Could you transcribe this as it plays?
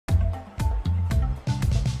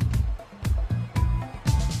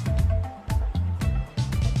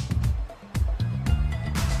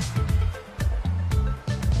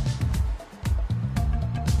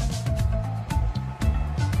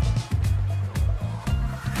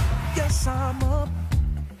Guess I'm up.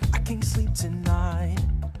 I can't sleep tonight.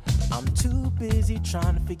 I'm too busy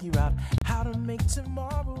trying to figure out how to make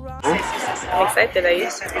tomorrow right. I'm excited, are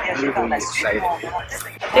you? Really excited.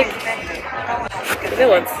 Good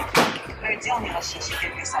ones.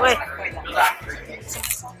 Why?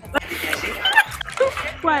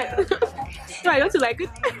 Why? Why don't you like it?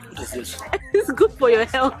 What is this? It's good for your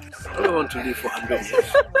health. I don't want to live for 100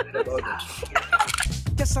 years. About it.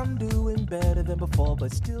 Guess I'm doing better than before,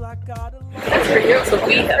 but still I gotta. That's for you. So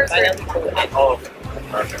we have finally voted. Oh,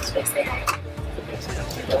 perfect. Ladies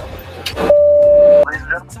and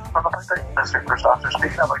gentlemen, from the flight deck, this is First Officer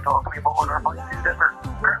speaking. I'd like to welcome you aboard our flight to Denver.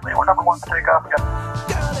 Currently, we're number 1 to take off. Girl,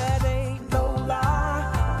 that ain't no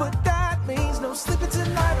lie, but that means no sleeping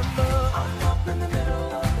tonight. I'm up in the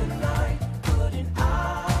middle of the night, putting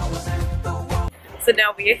hours in the wall. So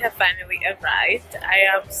now we have finally arrived. I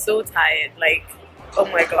am so tired. Like, oh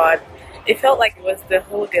my god. It felt like it was the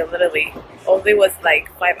whole day literally. Although it was like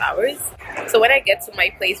 5 hours. So when I get to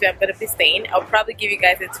my place where I'm going to be staying, I'll probably give you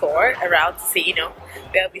guys a tour around to see, you know,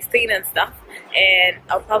 where I'll be staying and stuff. And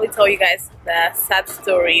I'll probably tell you guys the sad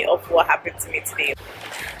story of what happened to me today.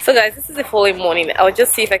 So guys, this is the following morning. I'll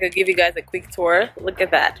just see if I could give you guys a quick tour. Look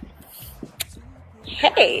at that.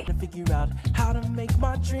 Hey! To figure out how to make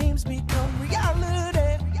my dreams become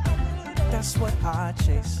reality. That's what I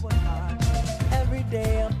chase. Every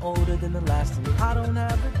day I'm older than the last, and I don't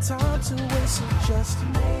have the time to waste. So just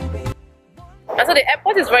maybe. And so the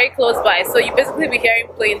airport is very close by, so you basically be hearing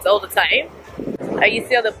planes all the time. And you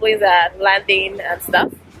see all the planes are landing and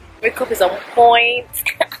stuff. Makeup is on point.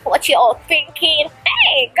 What you all thinking?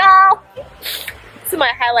 Hey, girl! See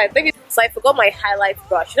my highlights. So I forgot my highlight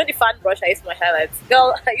brush. You know the fan brush I use for my highlights?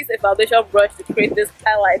 Girl, I use a foundation brush to create this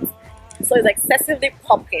highlights. So it's excessively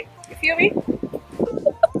popping. You feel me?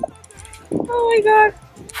 Oh my god.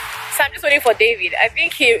 So I'm just waiting for David. I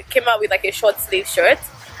think he came out with like a short sleeve shirt.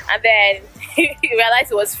 And then he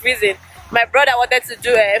realized it was freezing. My brother wanted to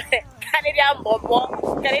do a Canadian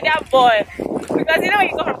boy. Because you know when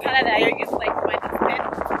you come from Canada, you're used to like minus 10,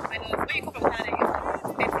 when you come from Canada, you're used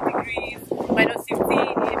to 30 degrees, minus 15,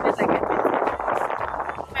 even like a 20 degrees.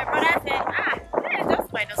 My brother said, it's just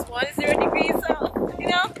minus 10 degrees, so you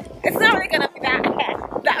know, it's not really gonna be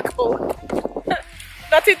that cold.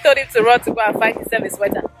 Nothing told him to run to go and find himself a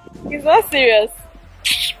sweater. He's not serious.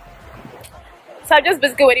 So I'm just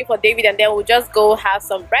basically waiting for David, and then we'll just go have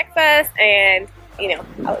some breakfast, and you know,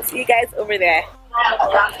 I'll see you guys over there. Oh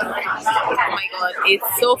my god, it's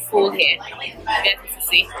so full here. You guys need to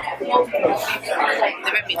see.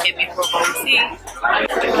 Let me take me from see.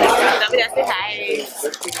 David, say hi.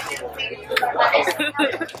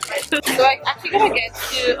 So I'm actually gonna get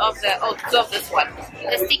two of this one.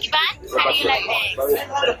 The sticky bun? How do you like the eggs?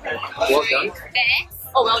 Well done. The eggs?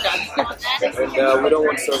 Oh, well done. And we don't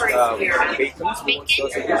want bacon. We want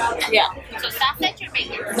sausages. Yeah. So sausage or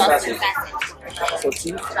bacon? Sausage. Sausage. So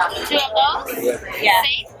two. 2 of those? Yeah.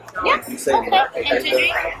 Same? Yeah. Same. Okay. And 2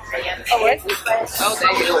 drinks? Oh, where's this? Oh,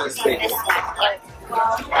 there you go. I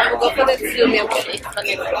will go for the 2 milkshakes.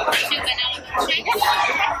 Okay. 2 banana milkshakes?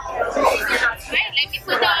 Right, let me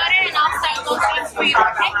put the order and I'll start those things for you,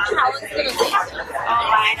 okay? How long is it going to take?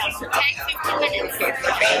 I don't know. 10-15 minutes.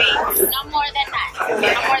 Maybe. No more than that.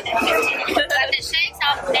 No more than 15. But the shakes,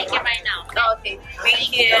 I'll make it right now. Oh, okay.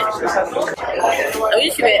 Thank you. I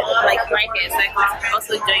wish you were like right here so I could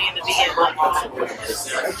also join you in the video.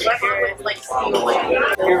 Like,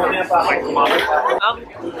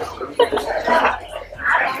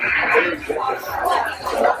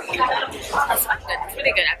 that's not good. It's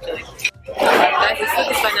really good actually. Guys, this food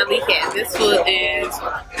is finally here. This food is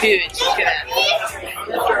huge. Look at that.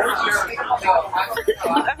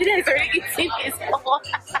 I mean, it's already eating this all.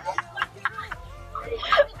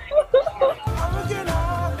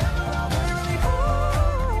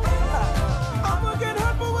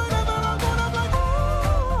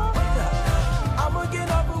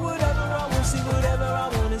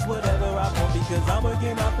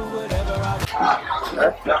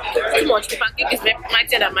 Too much. The pancake is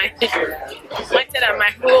mightier than my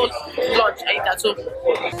whole lunch. I eat that too.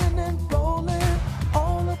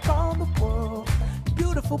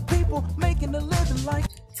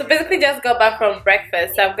 So basically just got back from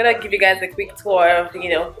breakfast. So I'm gonna give you guys a quick tour of, you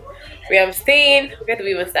know, where I'm staying. Where do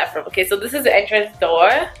we even start from? Okay, so this is the entrance door.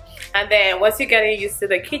 And then once you're getting used to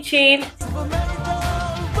the kitchen,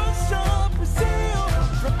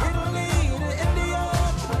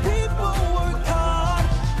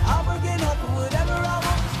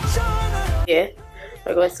 yeah,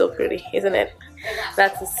 we're going so pretty, isn't it?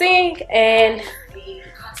 That's the sink. And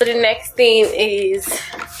so the next thing is,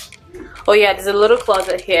 oh yeah, there's a little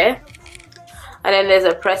closet here. And then there's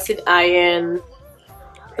a pressing iron,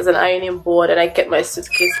 there's an ironing board, and I get my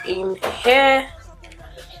suitcase in here.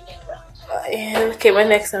 And okay, where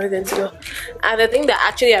next are we going to go? And the thing that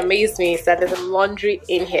actually amazed me is that there's a laundry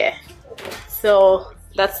in here. So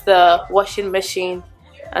that's the washing machine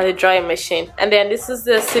and the drying machine. And then this is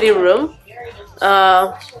the sitting room.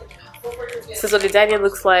 This is what the dining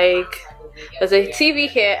looks like. There's a TV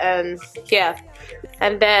here, and yeah,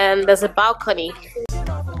 and then there's a balcony.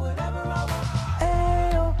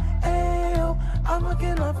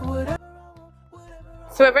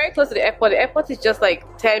 So we're very close to the airport. The airport is just like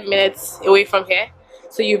 10 minutes away from here.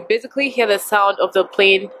 So you basically hear the sound of the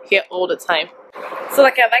plane here all the time. So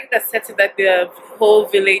like I like the setting, that the whole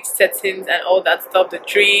village settings and all that stuff, the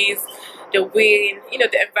trees, the wind, you know,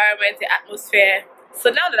 the environment, the atmosphere. So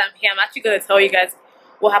now that I'm here, I'm actually going to tell you guys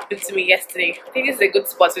what happened to me yesterday. I think this is a good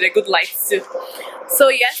spot with a good light too. So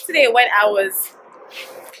yesterday when I was,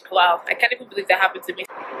 wow, I can't even believe that happened to me.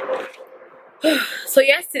 So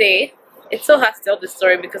yesterday, it's so hard to tell the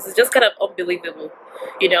story because it's just kind of unbelievable,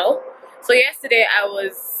 you know. So yesterday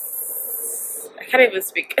I can't even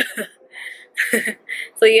speak.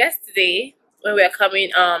 So yesterday when we were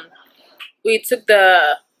coming, we took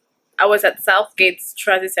I was at Southgate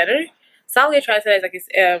Transit Center. Southgate Transit Center is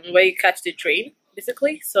like where you catch the train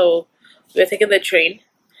basically. So we were taking the train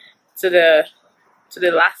to the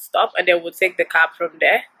last stop, and then we'll take the cab from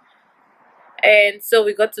there. And so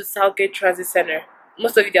we got to Southgate Transit Center.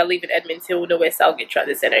 Most of you that live in Edmonton will know where Southgate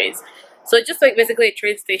Transit Center is. So it's just like basically a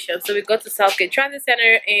train station. So we got to Southgate Transit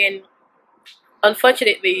Center, and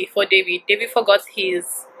unfortunately for David forgot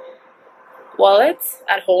his wallet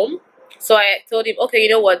at home. So I told him, okay, you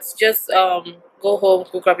know what, just go home,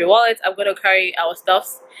 go grab your wallet. I'm gonna carry our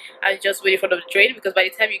stuffs and just wait in front of the train, because by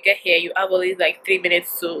the time you get here you have only like 3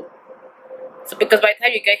 minutes to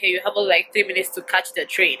catch the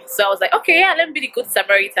train. So I was like, okay, yeah, let me be the good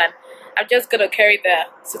Samaritan. I'm just gonna carry the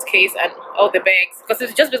suitcase and all the bags, because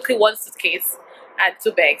it's just basically one suitcase and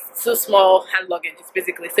 2 bags, 2 small hand luggages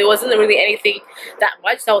basically. So it wasn't really anything that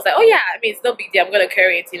much. So I was like, oh yeah, I mean, it's no big deal, I'm gonna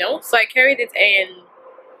carry it, you know. So I carried it, and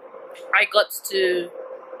I got to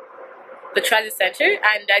the transit center,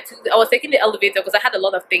 and I was taking the elevator because I had a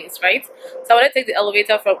lot of things, right? So I wanted to take the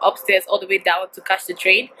elevator from upstairs all the way down to catch the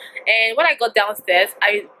train. And when I got downstairs,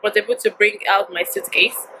 I was able to bring out my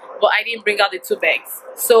suitcase, but I didn't bring out the 2 bags.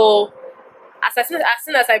 So as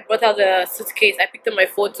soon as I brought out the suitcase, I picked up my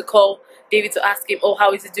phone to call David to ask him, oh,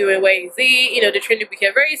 how is he doing, where is he, you know, the train will be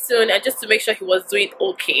here very soon, and just to make sure he was doing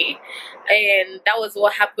okay. And that was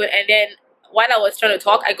what happened. And then while I was trying to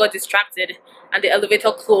talk, I got distracted, and the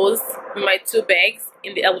elevator closed with my 2 bags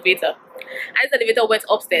in the elevator. As the elevator went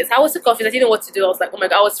upstairs, I was so confused, I didn't know what to do. I was like, oh my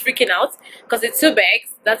god, I was freaking out, because the 2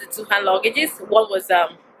 bags, that's the 2 hand luggages. One was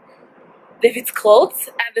David's clothes,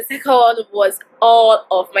 and the second one was all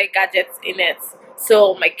of my gadgets in it.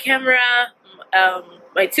 So my camera,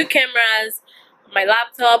 my 2 cameras, my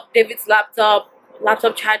laptop, David's laptop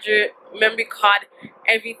charger, memory card,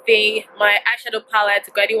 everything, my eyeshadow palette,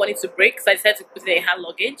 because I didn't want it to break, so I decided to put it in hand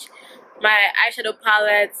luggage. My eyeshadow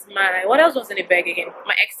palette, what else was in the bag again?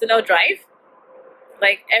 My external drive,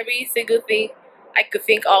 like every single thing I could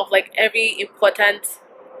think of, like every important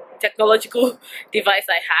technological device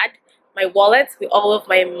I had. My wallet with all of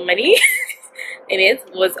my money in it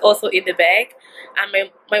was also in the bag,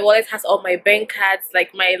 and my wallet has all my bank cards,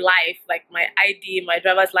 like my life, like my ID, my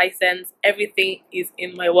driver's license, everything is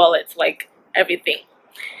in my wallet, like everything.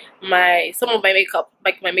 Some of my makeup,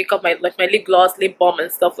 like my lip gloss, lip balm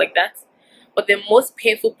and stuff like that. But the most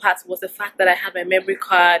painful part was the fact that I had my memory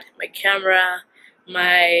card, my camera,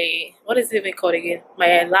 my, what is it even called again,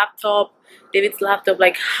 my laptop, David's laptop.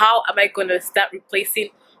 Like, how am I gonna start replacing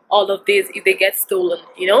all of these if they get stolen,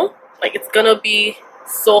 you know? Like, it's gonna be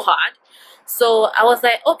so hard. So I was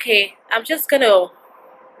like, okay, I'm just gonna,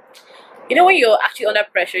 you know, when you're actually under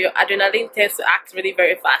pressure, your adrenaline tends to act really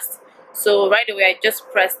very fast. So right away I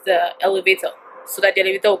just pressed the elevator so that the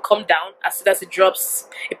elevator will come down. As soon as it drops,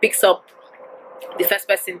 it picks up the first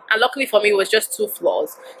person, and luckily for me it was just 2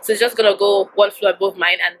 floors, so it's just gonna go 1 floor above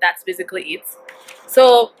mine, and that's basically it.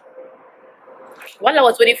 So while I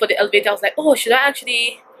was waiting for the elevator, I was like, oh, should I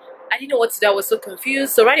didn't know what to do. I was so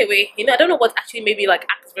confused. So right away, you know, I don't know what actually made me like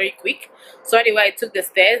act very quick. So right away I took the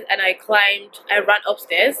stairs and I ran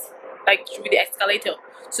upstairs, like with the escalator,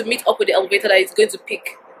 to meet up with the elevator that is going to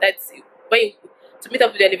pick, to meet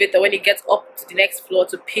up with the elevator when it gets up to the next floor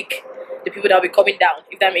to pick the people that will be coming down,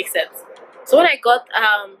 if that makes sense. So when I got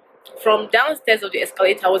from downstairs of the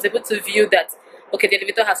escalator, I was able to view that, okay, the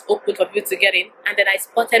elevator has opened for people to get in, and then I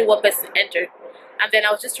spotted one person enter, And then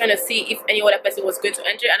I was just trying to see if any other person was going to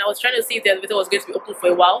enter, and I was trying to see if the elevator was going to be open for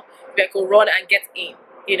a while, if I could run and get in,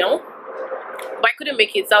 you know. But I couldn't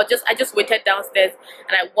make it, so I just waited downstairs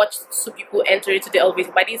and I watched two people enter into the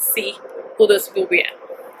elevator, but I didn't see who those people were.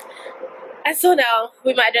 And so now,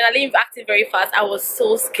 with my adrenaline acting very fast, I was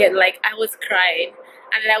so scared, like I was crying.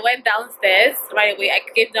 And then I went downstairs right away. I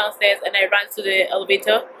came downstairs and I ran to the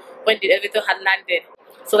elevator when the elevator had landed.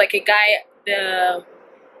 So like a guy, the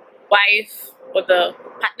wife or the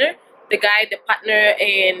partner, the partner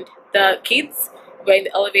and the kids were in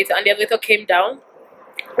the elevator, and the elevator came down.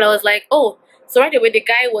 And I was like, oh, so right away the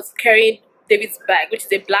guy was carrying David's bag, which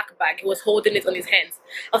is a black bag. He was holding it on his hands.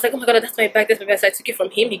 I was like, oh my god, that's my bag, that's my bag. So I took it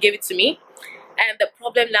from him, he gave it to me. And the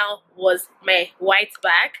problem now was my white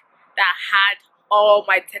bag that had all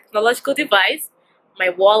my technological device, my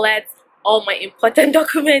wallet, all my important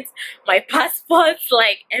documents, my passports,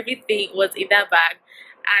 like everything was in that bag.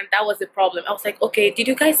 And that was the problem. I was like, okay, did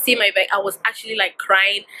you guys see my bag? I was actually like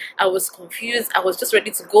crying. I was confused. I was just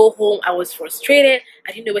ready to go home. I was frustrated.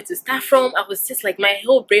 I didn't know where to start from. I was just like, my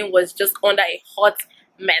whole brain was just under a hot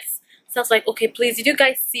mess. So I was like, okay, please, did you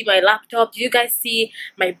guys see my laptop? Did you guys see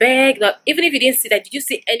my bag? Like, even if you didn't see that, did you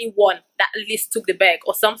see anyone that at least took the bag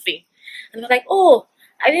or something? And they're like, oh,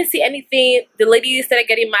 I didn't see anything. The lady started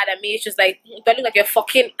getting mad at me. She was like, do I look like you're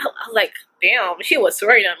fucking... I was like, damn, she was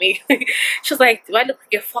swearing at me. She was like, do I look like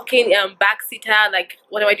you're fucking backseater? Like,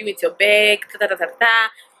 what do I do with your bag? Da, da, da, da, da.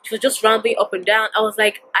 She was just rambling up and down. I was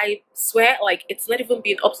like, I swear, like, it's not even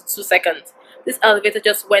been up to 2 seconds. This elevator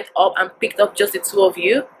just went up and picked up just the two of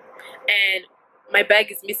you. And my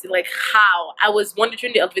bag is missing. Like, how? I was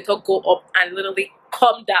monitoring the elevator go up and literally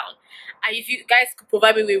come down. And if you guys could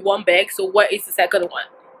provide me with one bag, so what is the second one?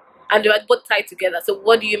 And they were both tied together. So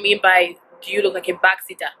what do you mean by, do you look like a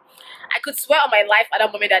backseater? I could swear on my life at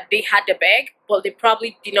that moment that they had the bag, but they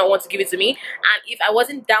probably did not want to give it to me. And if I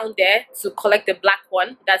wasn't down there to collect the black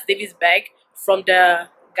one, that's David's bag, from the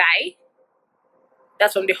guy,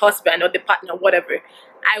 that's from the husband or the partner, whatever,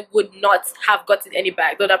 I would not have gotten any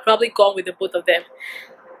bag. But I'd probably gone with the both of them.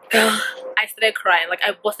 I started crying. Like,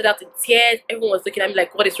 I busted out in tears. Everyone was looking at me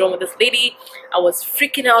like, what is wrong with this lady? I was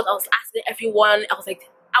freaking out. I was asking everyone. I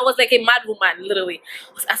was like a mad woman, literally.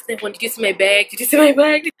 I was asking everyone, did you see my bag? Did you see my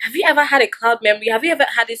bag? Have you ever had a cloud memory? Have you ever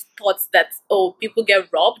had these thoughts that, oh, people get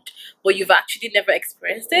robbed, but you've actually never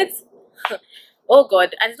experienced it? Oh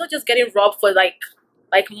God. And it's not just getting robbed for like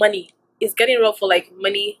money. It's getting robbed for like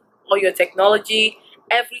money, or your technology,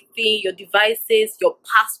 everything, your devices, your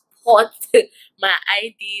passport, my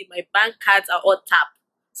ID, my bank cards are all tapped.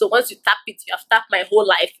 So once you tap it, you have tapped my whole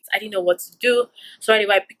life. I didn't know what to do. So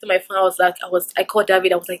anyway, I picked up my phone. I called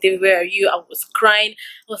David. I was like, David, where are you? I was crying.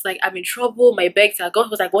 I was like, I'm in trouble. My bags are gone. He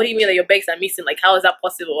was like, what do you mean that your bags are missing? Like, how is that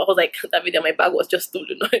possible? I was like, David, my bag was just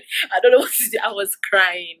stolen. I don't know what to do. I was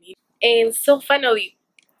crying. And so finally,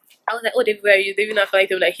 I was like, oh, David, where are you? David, I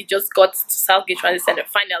felt like he just got to Southgate Transit Center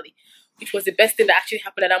finally, which was the best thing that actually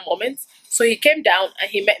happened at that moment. So he came down and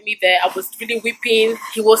he met me there. I was really weeping.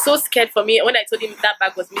 He was so scared for me. When I told him that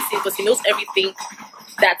bag was missing, because he knows everything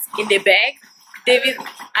that's in the bag, David's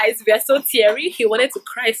eyes were so teary. He wanted to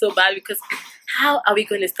cry so bad, because how are we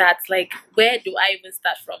going to start? Like, where do I even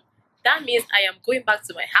start from? That means I am going back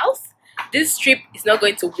to my house. This trip is not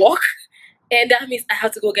going to work. And that means I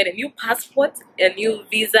have to go get a new passport, a new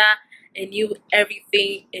visa, a new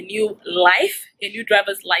everything, a new life, a new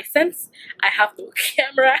driver's license. I have no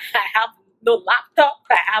camera. I have no laptop.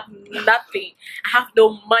 I have nothing. I have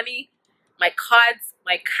no money. My cards,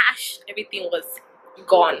 my cash, everything was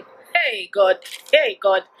gone. Hey God, hey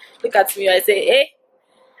God, look at me. I say, hey.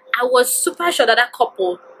 I was super sure that that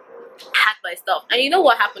couple had my stuff. And you know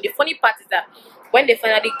what happened? The funny part is that when they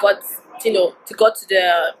finally got, to go to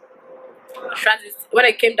the transit, when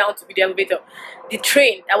I came down to the elevator, the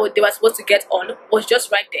train that they were supposed to get on was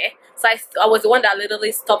just right there. So I was the one that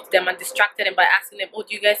literally stopped them and distracted them by asking them, oh,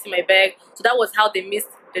 do you guys see my bag? So that was how they missed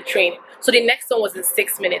the train. So the next one was in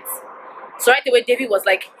 6 minutes. So right away, David was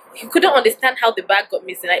like, he couldn't understand how the bag got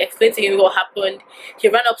missing. I explained to him what happened. He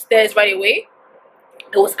ran upstairs right away.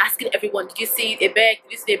 I was asking everyone, did you see a bag?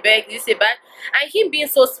 Did you see a bag? Did you see a bag? And him being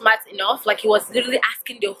so smart enough, like, he was literally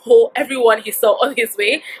asking everyone he saw on his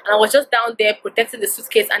way. And I was just down there protecting the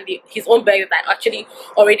suitcase and his own bag that I actually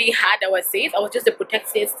already had that was safe. I was just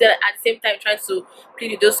protecting it, still at the same time trying to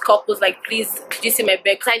plead with those couples, like, please, did you see my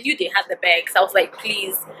bag? Because I knew they had the bags. I was like,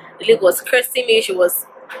 please. The lady was cursing me. She was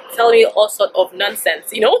telling me all sort of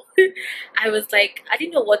nonsense, I was like, I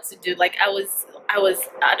didn't know what to do. Like, I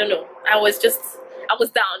don't know. I was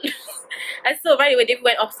down. And so right away, David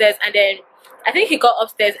went upstairs, and then I think he got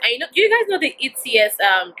upstairs. And do you guys know the ETS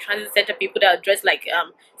transit center people that are dressed like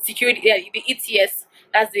security? Yeah, the ETS,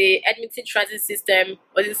 that's the Edmonton Transit System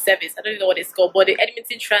or this service. I don't even know what it's called, but the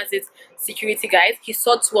Edmonton Transit security guys. He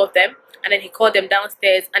saw two of them, and then he called them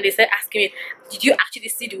downstairs, and they started asking me, "Did you actually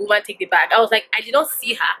see the woman take the bag?" I was like, "I did not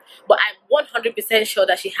see her, but I'm 100% sure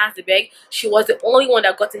that she has the bag. She was the only one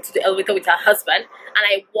that got into the elevator with her husband, and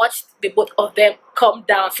I watched the both of them come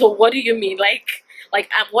down." So what do you mean, like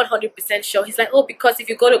I'm 100% sure? He's like, "Oh, because if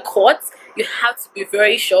you go to court, you have to be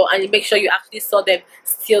very sure and you make sure you actually saw them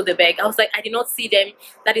steal the bag." I was like, "I did not see them.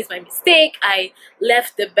 That is my mistake. I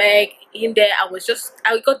left the bag in there.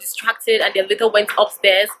 I got distracted and the elevator went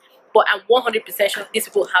upstairs, but I'm 100% sure these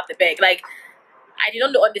people have the bag." Like, I did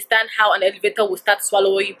not understand how an elevator will start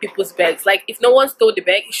swallowing people's bags. Like, if no one stole the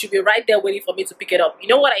bag, it should be right there waiting for me to pick it up. You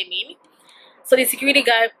know what I mean? So the security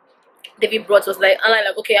guy David brought was like, and I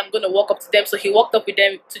like, okay, I'm gonna walk up to them. So he walked up with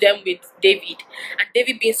them with David, and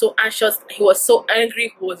David being so anxious, he was so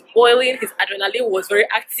angry, he was boiling, his adrenaline was very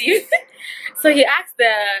active. So he asked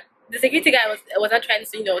the security guy was not trying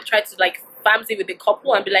to try to like fancy with the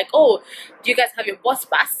couple and be like, "Oh, do you guys have your bus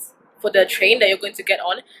pass for the train that you're going to get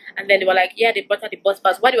on?" And then they were like, "Yeah, they brought out the bus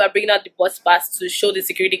pass." While they were bringing out the bus pass to show the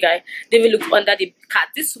security guy, David looked under the cart.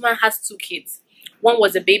 This woman has two kids. One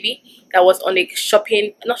was a baby that was on a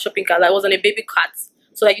not shopping cart, that was on a baby cart.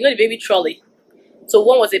 So like, the baby trolley. So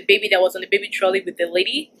one was a baby that was on the baby trolley with the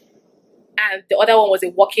lady, and the other one was a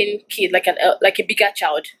walking kid, like a bigger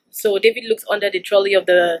child. So David looked under the trolley of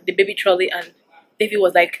the baby trolley, and David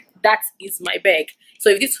was like, "That is my bag."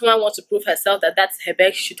 So if this woman wants to prove herself that that's her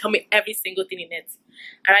bag, she should tell me every single thing in it.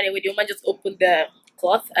 And right away, the woman just opened the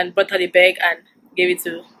cloth and brought her the bag and gave it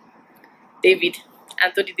to David.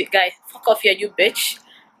 And told the guy, "Fuck off here, you bitch."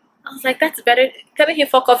 I was like, "That's better. Telling him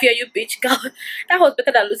fuck off here, you bitch." Girl, that was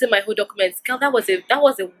better than losing my whole documents. Girl, that was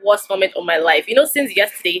the worst moment of my life. Since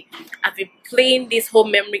yesterday, I've been playing this whole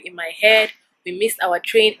memory in my head. We missed our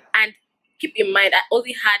train, and keep in mind, I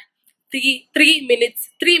only had three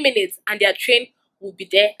minutes, and their train will be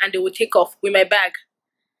there, and they will take off with my bag.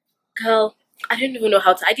 Girl, I didn't even know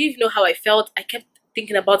how I felt. I kept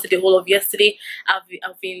thinking about it the whole of yesterday.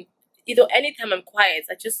 I've been, anytime I'm quiet,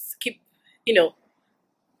 I just keep,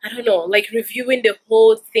 I don't know, like reviewing the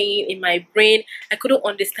whole thing in my brain. I couldn't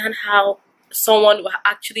understand how someone will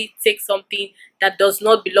actually take something that does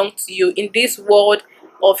not belong to you in this world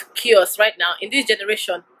of chaos right now, in this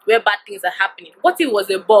generation where bad things are happening. What if it was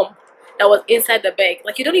a bomb that was inside the bag?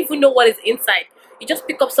 Like, you don't even know what is inside. You just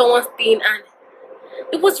pick up someone's thing, and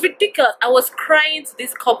it was ridiculous. I was crying to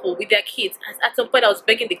this couple with their kids. At some point, I was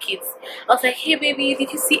begging the kids. I was like, "Hey, baby,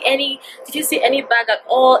 did you see any bag at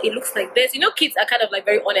all? It looks like this." Kids are kind of like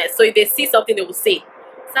very honest. So if they see something, they will say.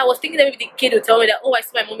 So I was thinking that maybe the kid would tell me that, "Oh, I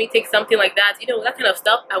saw my mommy take something like that." That kind of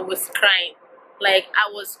stuff. I was crying. Like,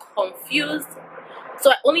 I was confused.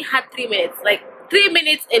 So I only had 3 minutes. Like, 3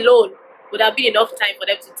 minutes alone would have been enough time for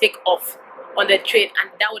them to take off on the train. And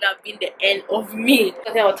that would have been the end of me.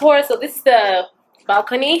 Okay, so this is the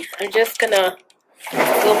balcony. I'm just gonna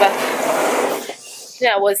go back.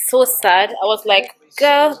 Yeah, I was so sad. I was like,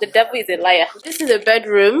 "Girl, the devil is a liar." This is a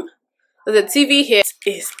bedroom. The TV here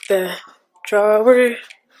is the drawer.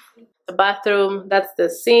 The bathroom, that's the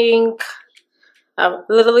sink. I've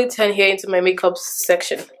literally turned here into my makeup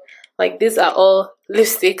section. Like, these are all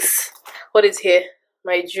lipsticks. What is here?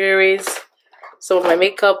 My jewelries, some of my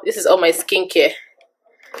makeup. This is all my skincare.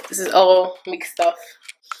 This is all mixed stuff.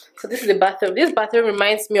 So this is the bathroom. This bathroom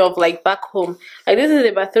reminds me of like back home. Like, this is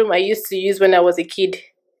the bathroom I used to use when I was a kid.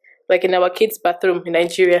 Like in our kids' bathroom in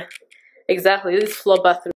Nigeria. Exactly, this is floor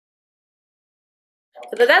bathroom.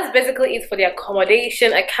 So that's basically it for the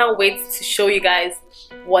accommodation. I can't wait to show you guys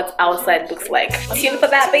what outside looks like. Tune for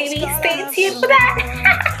that, baby. Stay tuned for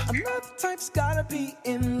that. I'm not the type that's gotta be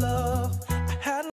in love.